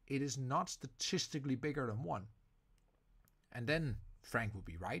be it is not statistically bigger than 1. And then Frank will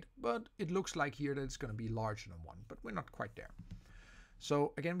be right, but it looks like here that it's going to be larger than 1, but we're not quite there.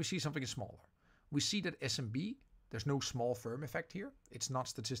 So again, we see something is smaller. We see that SMB, there's no small firm effect here. It's not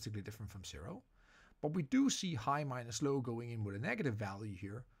statistically different from 0. But we do see high minus low going in with a negative value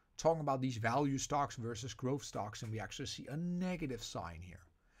here, talking about these value stocks versus growth stocks, and we actually see a negative sign here.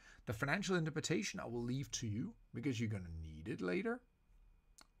 The financial interpretation I will leave to you, because you're going to need it later.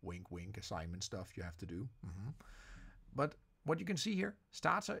 Wink, wink, assignment stuff you have to do. But what you can see here,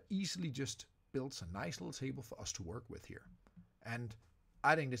 Starter easily just builds a nice little table for us to work with here. And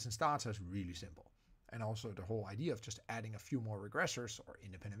adding this in Starter is really simple. And also the whole idea of just adding a few more regressors or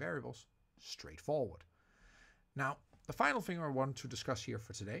independent variables, straightforward. Now, the final thing I want to discuss here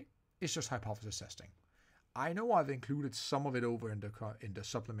for today is just hypothesis testing. I know I've included some of it over in the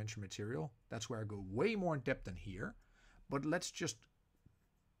supplementary material. That's where I go way more in depth than here. But let's just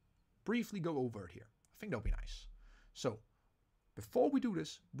briefly go over it here. I think that'll be nice. So, before we do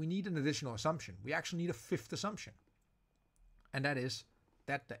this, we need an additional assumption. We actually need a 5th assumption. And that is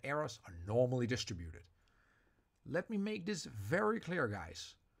that the errors are normally distributed. Let me make this very clear,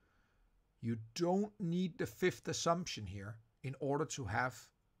 guys. You don't need the 5th assumption here in order to have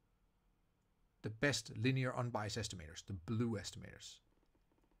the best linear unbiased estimators, the blue estimators.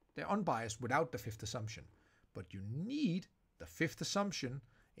 They're unbiased without the 5th assumption, but you need the 5th assumption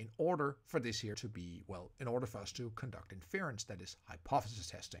in order for this here to be, well, in order for us to conduct inference, that is hypothesis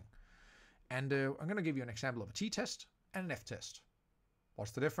testing. And I'm going to give you an example of a t-test and an f-test.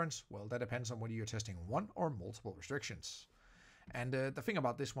 What's the difference? Well, that depends on whether you're testing one or multiple restrictions. And the thing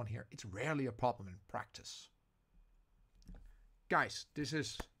about this one here, it's rarely a problem in practice. Guys, this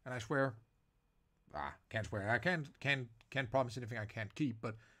is, and I swear, can't swear, I can't promise anything I can't keep,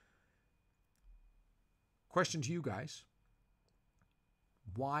 but question to you guys,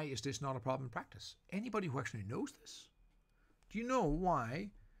 why is this not a problem in practice? Anybody who actually knows this? Do you know why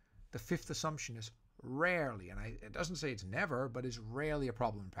the 5th assumption is rarely, and it doesn't say it's never, but it's rarely a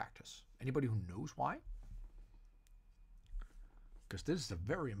problem in practice? Anybody who knows why? Because this is a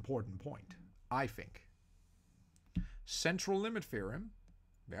very important point, I think. Central limit theorem,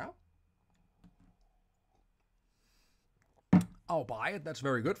 yeah. I'll buy it, that's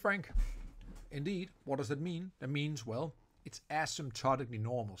very good, Frank. Indeed, what does that mean? That means, well, it's asymptotically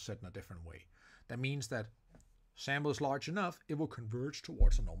normal said in a different way. That means that sample is large enough, it will converge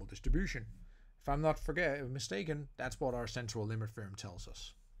towards a normal distribution. If I'm not mistaken, that's what our central limit theorem tells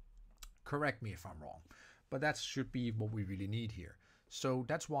us. Correct me if I'm wrong, but that should be what we really need here. So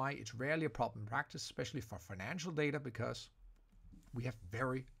that's why it's rarely a problem in practice, especially for financial data, because we have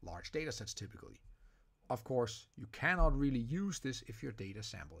very large data sets typically. Of course, you cannot really use this if your data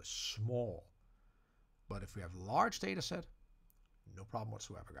sample is small. But if we have a large data set, no problem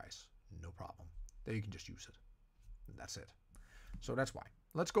whatsoever, guys. No problem. Then you can just use it. And that's it. So that's why.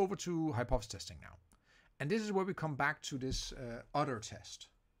 Let's go over to hypothesis testing now. And this is where we come back to this other test.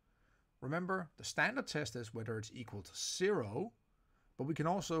 Remember, the standard test is whether it's equal to 0, but we can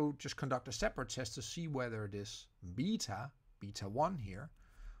also just conduct a separate test to see whether this beta 1 here,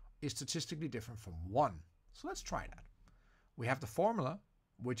 is statistically different from 1. So let's try that. We have the formula,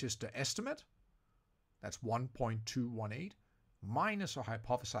 which is the estimate, that's 1.218, minus our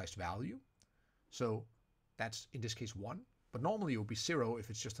hypothesized value. So that's, in this case, 1. But normally it would be 0 if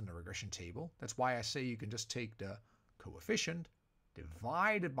it's just in a regression table. That's why I say you can just take the coefficient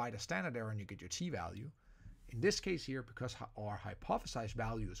divided by the standard error and you get your t-value. In this case here, because our hypothesized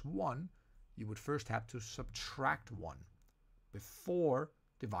value is 1, you would first have to subtract 1 before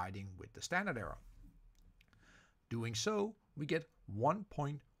dividing with the standard error. Doing so, we get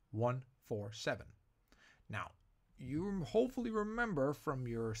 1.147. Now, you hopefully remember from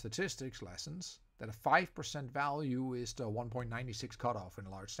your statistics lessons that a 5% value is the 1.96 cutoff in a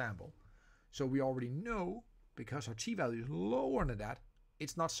large sample. So we already know, because our t-value is lower than that,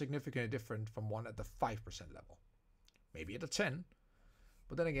 it's not significantly different from one at the 5% level. Maybe at a 10,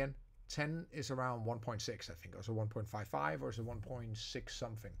 but then again, 10 is around 1.6, I think, or so 1.55, or is it 1.6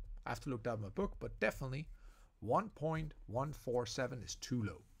 something. I have to look that in my book, but definitely 1.147 is too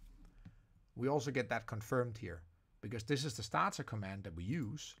low. We also get that confirmed here, because this is the starter command that we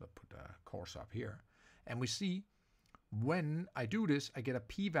use. Let's put the course up here. And we see when I do this, I get a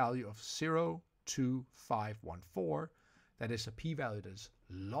p-value of 0.2514. That is a p-value that is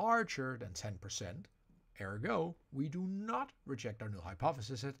larger than 10%. Ergo, we do not reject our null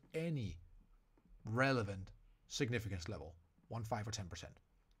hypothesis at any relevant significance level, 1, 5, or 10%.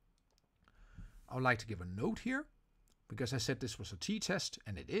 I would like to give a note here, because I said this was a t-test,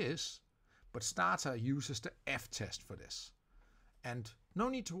 and it is, but Stata uses the f-test for this. And no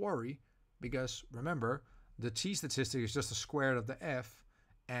need to worry, because remember, the t-statistic is just the square of the f,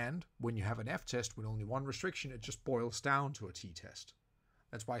 and when you have an f-test with only one restriction, it just boils down to a t-test.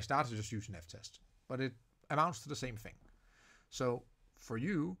 That's why Stata just used an f-test, but it amounts to the same thing. So for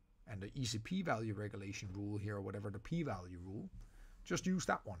you, and the easy p-value regulation rule here, or whatever the p-value rule, just use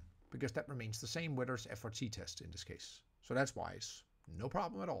that one, because that remains the same whether it's f or t-test in this case. So that's why it's no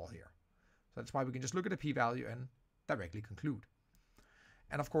problem at all here. So that's why we can just look at the p-value and directly conclude.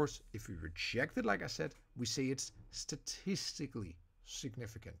 And of course, if we reject it, like I said, we say it's statistically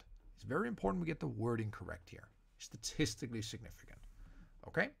significant. It's very important we get the wording correct here. Statistically significant.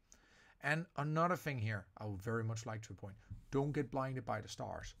 Okay? And another thing here I would very much like to point. Don't get blinded by the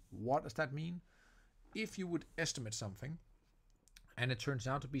stars. What does that mean? If you would estimate something and it turns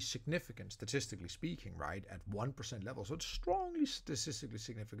out to be significant, statistically speaking, right, at 1% level, so it's strongly statistically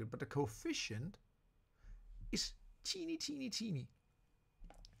significant, but the coefficient is teeny,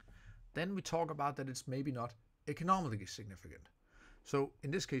 then we talk about that it's maybe not economically significant. So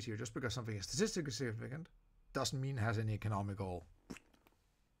in this case here, just because something is statistically significant doesn't mean it has any economical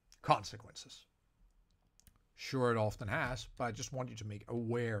consequences. Sure, it often has, but I just want you to make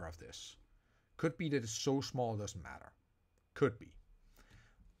aware of this. Could be that it's so small it doesn't matter. Could be.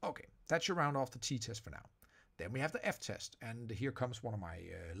 Okay, that should round off the t-test for now. Then we have the f-test, and here comes one of my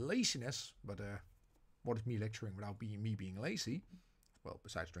laziness, but what is me lecturing without me being lazy? Well,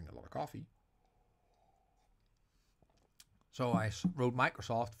 besides drinking a lot of coffee. So I wrote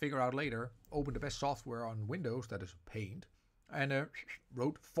Microsoft, figure out later, open the best software on Windows, that is Paint, and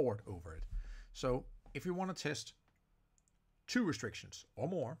wrote Ford over it. So if you want to test 2 restrictions or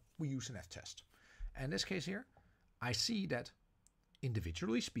more, we use an f-test. And in this case here, I see that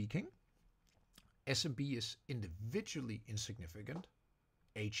individually speaking, SMB is individually insignificant.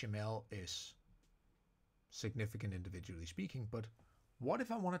 HML is significant individually speaking, but what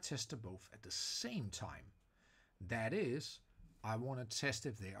if I want to test them both at the same time? That is, I want to test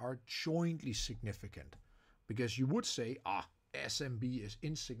if they are jointly significant. Because you would say, SMB is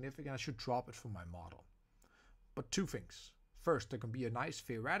insignificant, I should drop it from my model. But 2 things. First, there can be a nice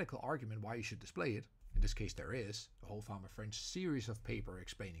theoretical argument why you should display it. In this case, there is. The whole Farmer French series of paper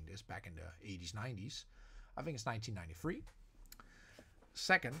explaining this back in the 80s, 90s. I think it's 1993.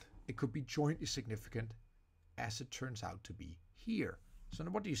 Second, it could be jointly significant as it turns out to be here. So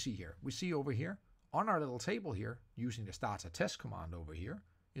what do you see here? We see over here, on our little table here, using the Stata test command over here,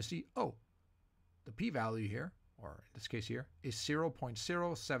 you see, the p-value here, or in this case here, is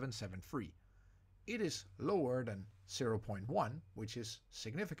 0.0773. it is lower than 0.1, which is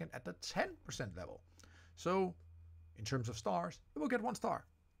significant at the 10% level. So in terms of stars, it will get 1 star.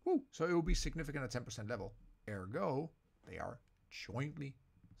 Woo! So it will be significant at 10% level. Ergo, they are jointly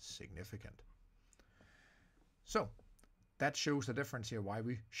significant. So that shows the difference here, why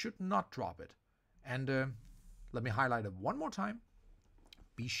we should not drop it. And let me highlight it one more time.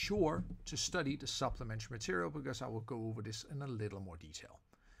 Be sure to study the supplementary material, because I will go over this in a little more detail.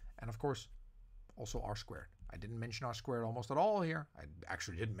 And of course, also R squared. I didn't mention R squared almost at all here. I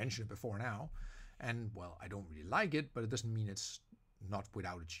actually didn't mention it before now. And well, I don't really like it, but it doesn't mean it's not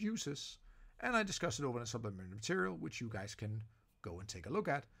without its uses. And I discussed it over in the supplementary material, which you guys can go and take a look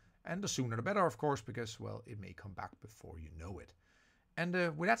at. And the sooner the better, of course, because, well, it may come back before you know it. And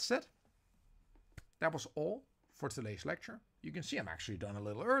with that said, that was all for today's lecture. You can see I'm actually done a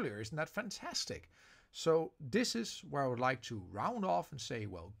little earlier. Isn't that fantastic? So this is where I would like to round off and say,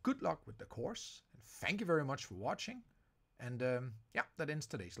 well, good luck with the course. And thank you very much for watching. And yeah, that ends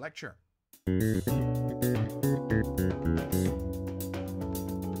today's lecture.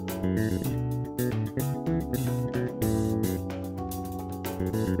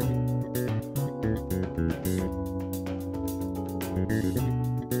 Thank you.